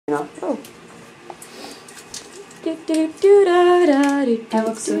I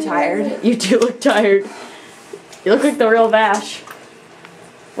look so tired. You do look tired. You look like the real Vash.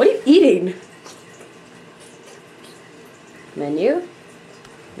 What are you eating? Menu.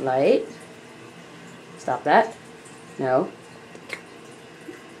 Light. Stop that. No.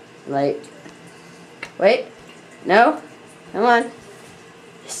 Light. Wait. No. Come on.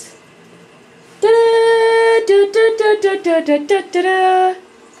 Yes. Da-da, da-da-da-da-da-da-da-da.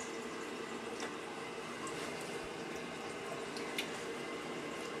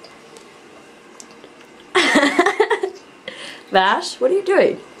 Vash, what are you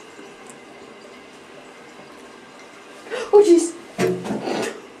doing? Oh jeez.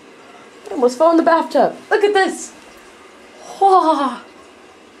 I almost fell in the bathtub. Look at this. Whoa.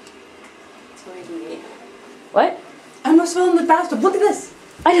 What? I almost fell in the bathtub. Look at this.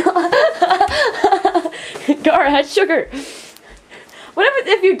 I know. Gaara had sugar. What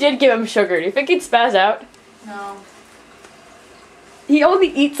if you did give him sugar? Do you think he'd spaz out? No. He only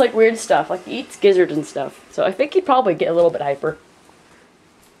eats like weird stuff. Like he eats gizzards and stuff. So I think he'd probably get a little bit hyper.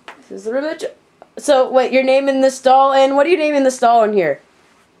 This is the religion. So wait, you're naming this doll, and what are you naming this doll in here?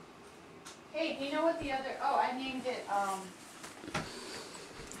 Hey, do you know what the other... Oh, I named it,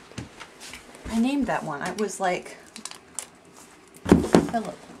 I named that one. I was like...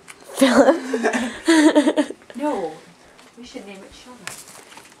 Philip. Philip? No. We should name it Sean.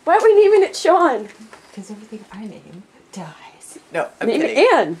 Why are we naming it Sean? Because everything I name dies. No, I'm Name kidding.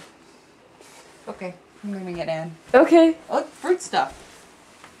 it Anne. Okay, I'm naming it Anne. Okay. Oh, look, fruit stuff.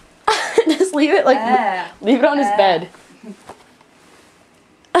 Just leave it like... leave it on his bed.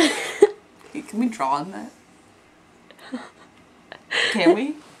 Can we draw on that? Can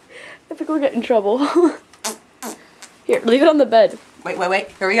we? I think we'll get in trouble. Here, leave it on the bed. Wait.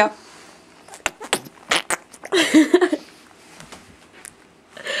 Here we go.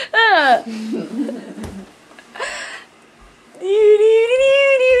 Ah.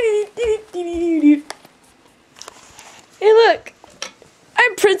 Hey, look!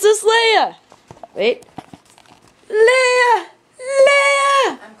 I'm Princess Leia! Wait. Leia!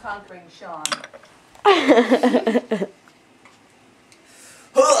 Leia! I'm conquering Sean.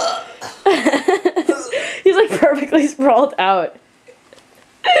 He's like perfectly sprawled out.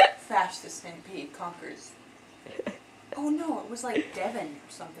 Vash the Stampede conquers. Oh no, it was like Devin or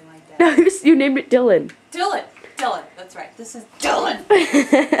something like that. No, you named it Dylan. Dylan! Dylan, that's right. This is Dylan!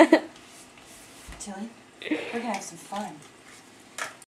 Dylan, we're gonna have some fun.